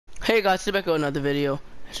Hey guys, back with another video.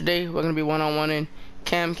 Today we're gonna be one-on-one-ing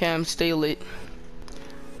Cam Stay Lit.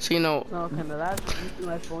 So you know. No, okay, now that's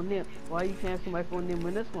my phone name. Why you can't see my phone name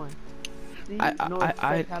in this one? See, shut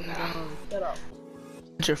up.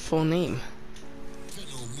 What's your full name?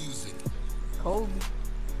 Kobe.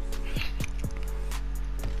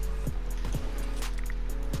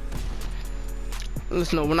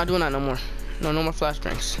 Listen, no, we're not doing that no more. No more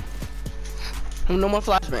flashbangs. No more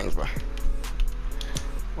flashbangs, bro.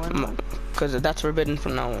 Why not? Cause that's forbidden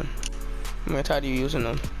from now on. I'm gonna tired of you using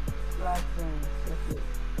them. Flashbangs, that's it.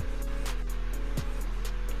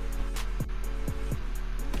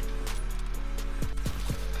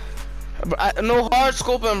 Bro, no hard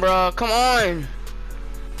scoping, bro. Come on.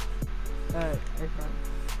 Alright, it's fine.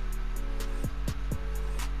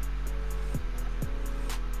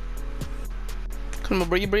 Come on,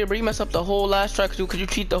 bro. You mess up the whole last track. Cause you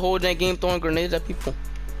cheat the whole damn game throwing grenades at people.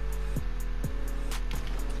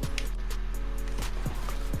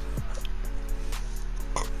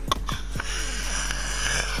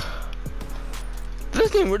 This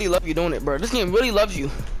game really loves you, don't it, bro? This game really loves you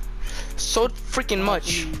so freaking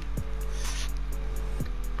much.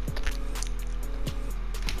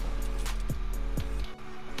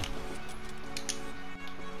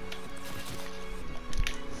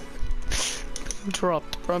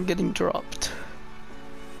 Dropped, bro. I'm getting dropped.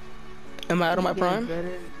 Am I out of my prime?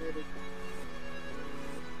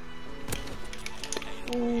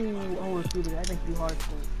 Ooh, I want to shoot it. I think you hard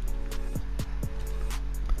scope.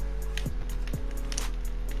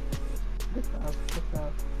 Good stuff.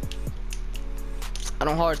 I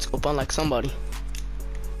don't hard scope unlike somebody.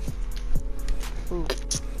 Ooh.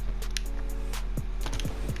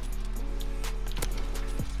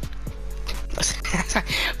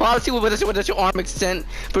 Well, let's see what does your arm extend.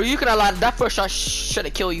 But you could have allowed that first shot should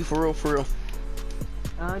have killed you for real.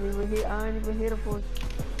 I ain't even hit a push.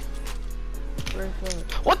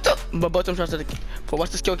 What the? But both them shots. But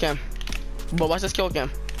watch this kill cam. But watch this kill cam.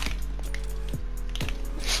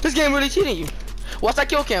 This game really cheating you. Watch that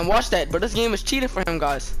kill cam. Watch that. But this game is cheating for him,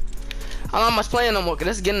 guys. I'm not much playing no more. Cause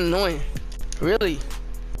this is getting annoying. Really.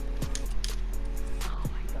 Oh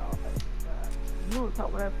my god. You don't talk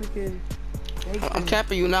about that freaking. I'm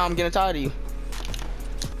camping you now. I'm getting tired of you.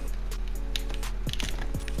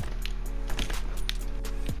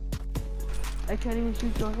 I can't even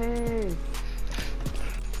shoot your head.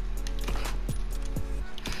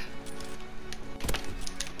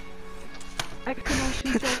 I cannot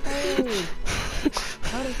shoot your head.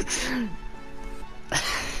 How does it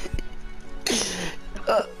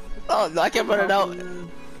oh no, I can't run it out.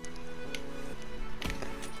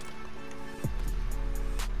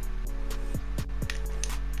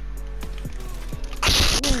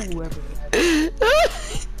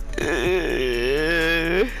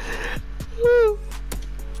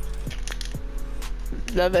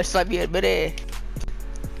 That best might be admitted.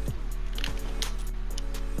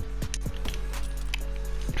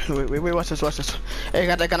 Wait, watch this. Hey,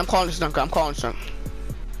 got that gun. I'm calling this dunk. Watch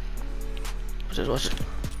this. What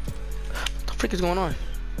the freak is going on?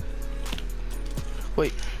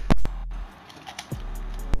 Wait.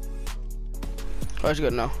 Oh, it's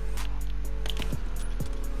good now.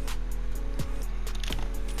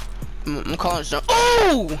 I'm calling this dunk.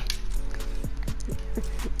 Oh!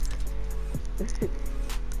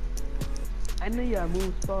 I knew you had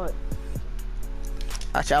moved spot.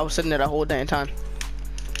 Actually, I was sitting there the whole damn time.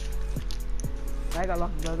 I got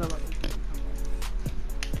locked.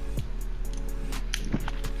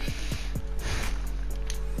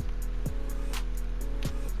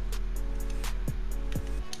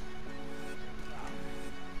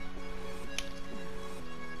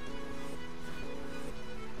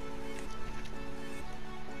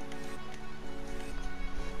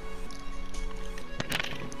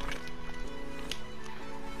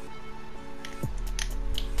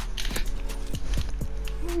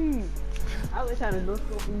 I was trying to no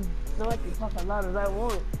scope me so I can talk as loud as I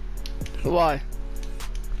want. Why?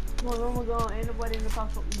 Come on, I'm gonna go. Ain't nobody in the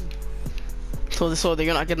talk with me. So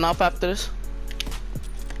they're not getting off after this?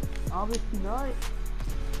 Obviously not.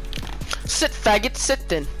 Sit, faggot, sit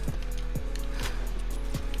then.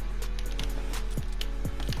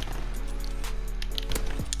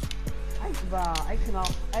 I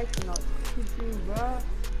cannot shoot you, bruh.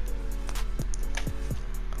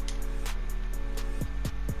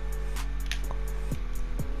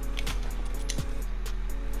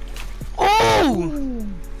 Oh!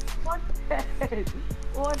 What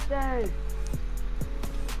that?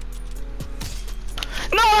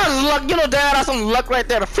 No, that's luck. You know, Dad, that's some luck right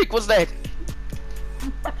there. The freak was that?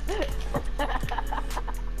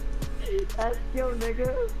 That's yo,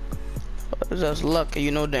 nigga. Just luck, and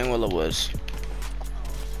you know dang well it was.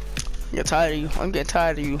 Get tired of you. I'm getting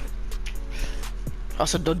tired of you.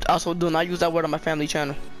 Also, do not use that word on my family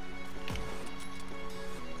channel.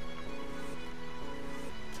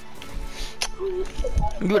 You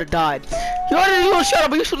would've died. You already shut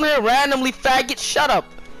up. You shouldn't hear randomly, faggot. Shut up.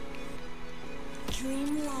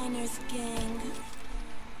 Dreamliners gang.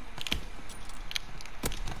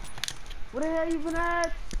 Where the hell you been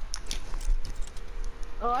at?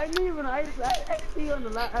 Oh, I didn't even. I see you on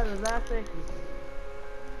the last second.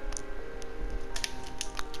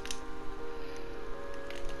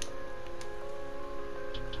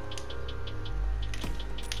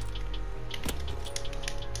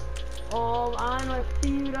 Oh, I know. I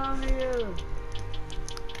see you down there.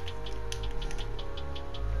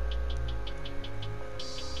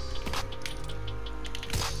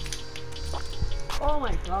 Oh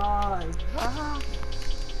my god.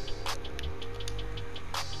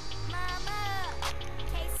 Mama,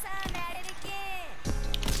 K-Sun at it again.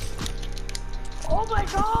 Oh my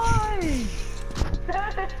god!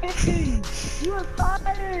 Hey! You are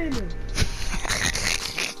tired!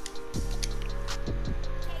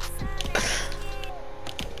 K-Sun at it again.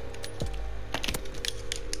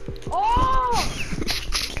 Oh!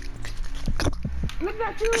 Look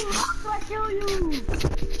at you! How did I kill you?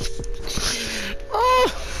 Oh,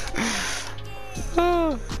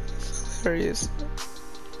 oh, hilarious.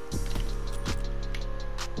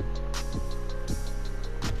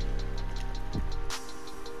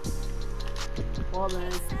 Oh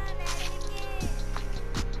man.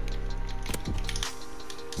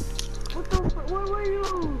 What the f- where were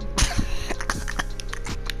you?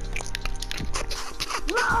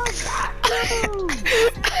 No, not you!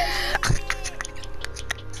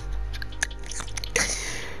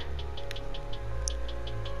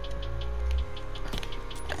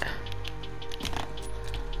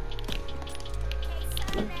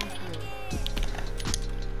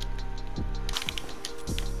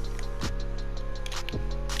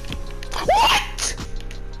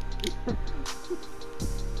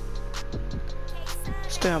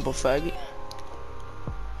 Stand up, faggot.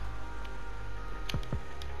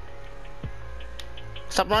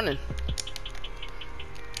 Stop running.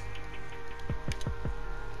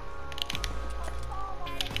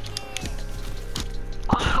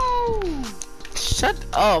 Oh! Shut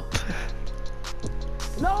up.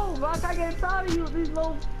 No, bro, I can't get tired of you with these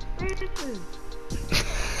little bitches.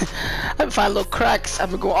 I'm gonna find little cracks.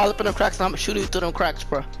 I'm gonna go all up in the cracks and I'm gonna shoot you through them cracks,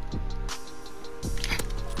 bro.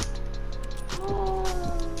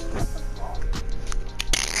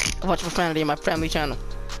 Watch profanity on my family channel.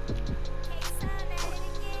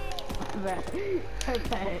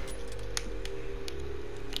 Okay.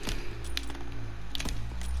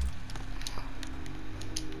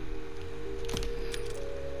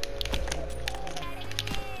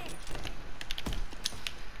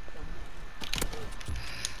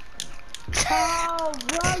 Oh,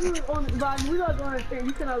 bro, you on, bro, we not going to train.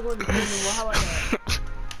 You cannot go to train no more. How about that?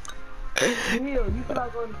 You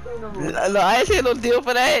cannot go to train no more. No, I ain't saying no deal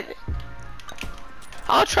for that.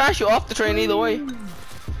 I'll trash you off the train either way.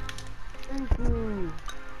 Thank you.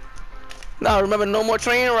 Now remember, no more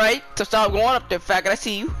train, right? To stop going up there, faggot. I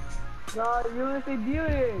see you. No, you didn't say deal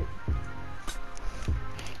it.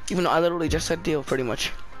 Even though I literally just said deal, pretty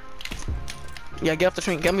much. Yeah, get off the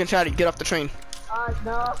train. I'm gonna try to get off the train.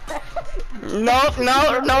 No. No.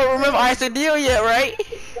 Remember, I said deal yet, right?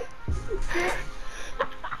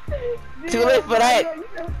 Too late for that. You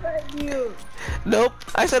just said deal. Nope.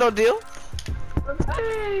 I said no deal.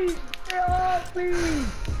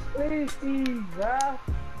 Please, please, bruh.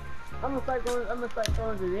 I'm gonna start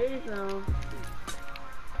throwing grenades now.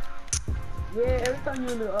 Yeah, every time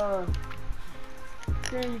you're in the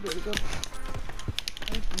train, you gotta go.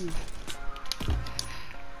 Thank you.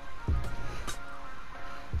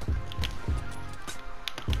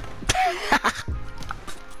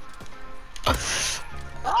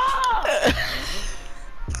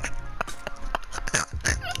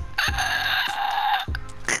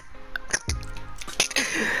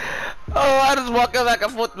 Oh, I just walking back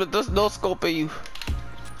and forth with this no scope at you.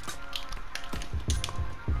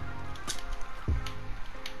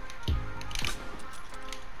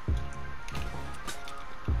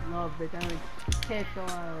 No, bitch, I'm pissed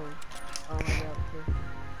on. Oh my god,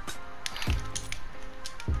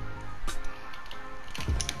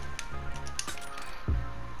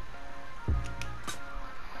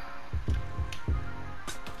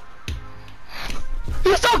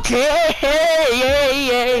 You're so gay!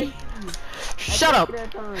 Yay! Shut up!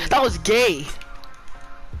 That was gay.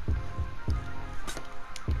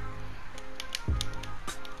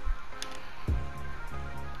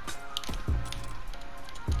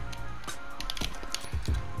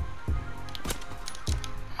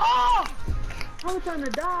 I was trying to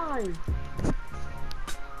dive.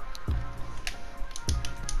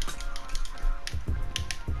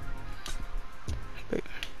 Wait.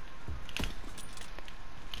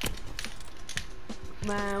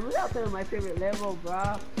 Man, we out there on my favorite level, bro.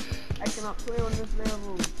 I cannot play on this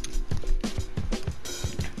level.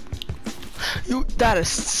 That is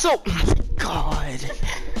so, oh my God.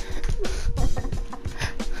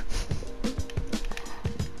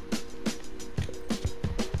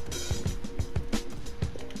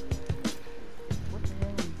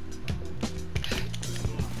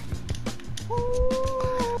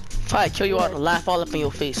 If I kill you, I'll laugh all up in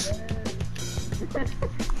your face.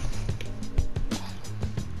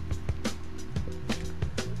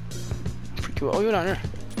 Freak you out. Oh, you're not there.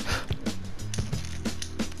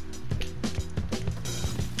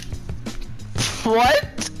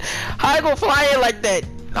 What? How I go flying like that?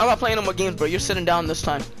 I'm not playing no more games, bro. You're sitting down this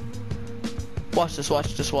time. Watch this,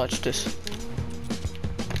 watch this, watch this.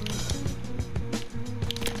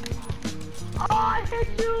 Oh, I hit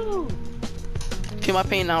you! Feel my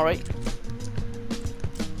pain now, right?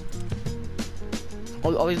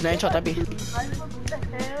 All these 9 shots I be. What the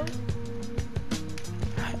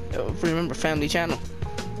hell? Remember, family channel.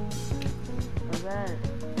 What's that?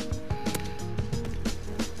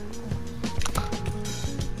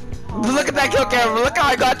 Look at that kill camera. Look how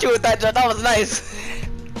I got you with that shot. That was nice.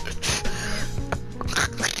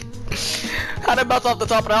 How'd I bounce off the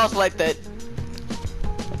top of the house like that?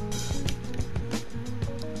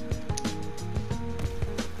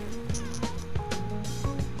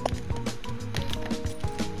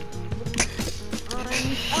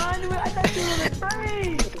 I thought you were in the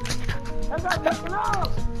train! That's not looking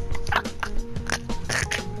up!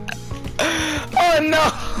 Oh no!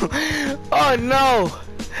 Oh no!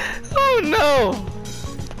 Oh no!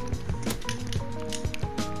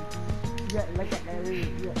 Yeah, look at that.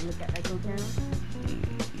 Yeah, look at Echo Cam.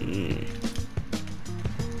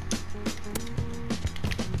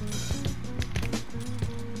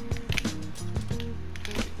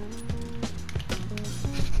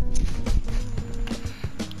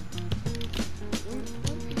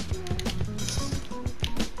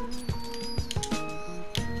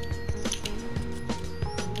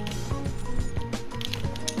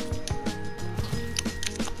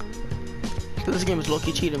 This game is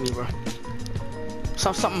low-key cheating me, bro.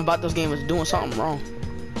 Something about this game is doing something wrong.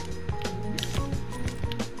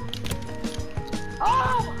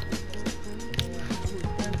 Oh!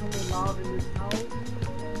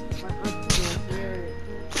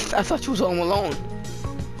 I thought you was home alone.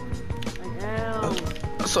 I am.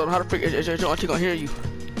 So how to figure is your auntie gonna hear you?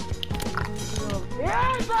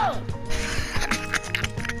 Yeah, bro!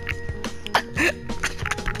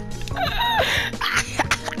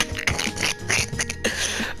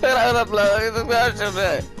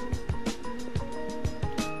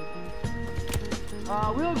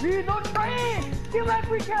 We'll be no train! Give my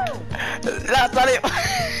free kill! That's not it.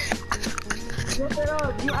 Get it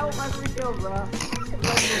up! You out my free kill, bro.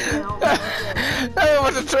 That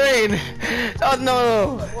was a train. Oh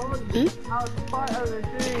no. I was part of the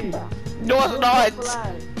train. No, it's not.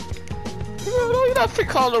 No, you're not fit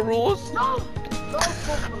calling the rules. No! No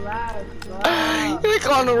scope for lives, bro. You ain't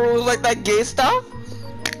calling the rules like that gay stuff.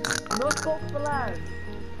 No scope for lives.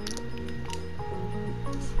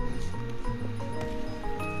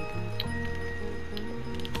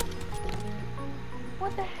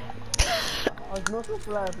 What the hell? Oh, it's no scope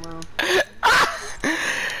for lives, man.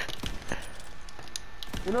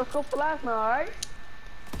 You no scope for lives now, alright?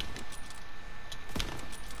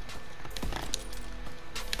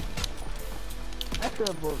 That's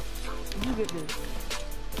good, bro. You get this.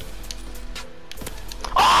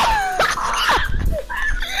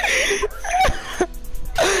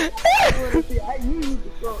 You use the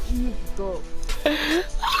scope. You use the scope.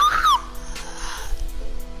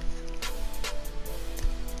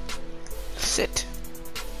 Sit.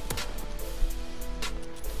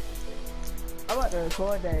 I'm about to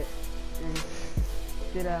record that and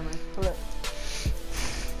get out of my clip.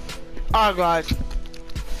 Alright guys,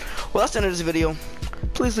 well that's the end of this video.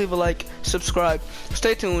 Please leave a like, subscribe,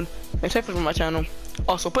 stay tuned, and check for my channel.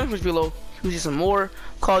 Also, put in below if you see some more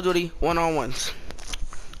Call of Duty one-on-ones.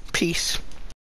 Peace.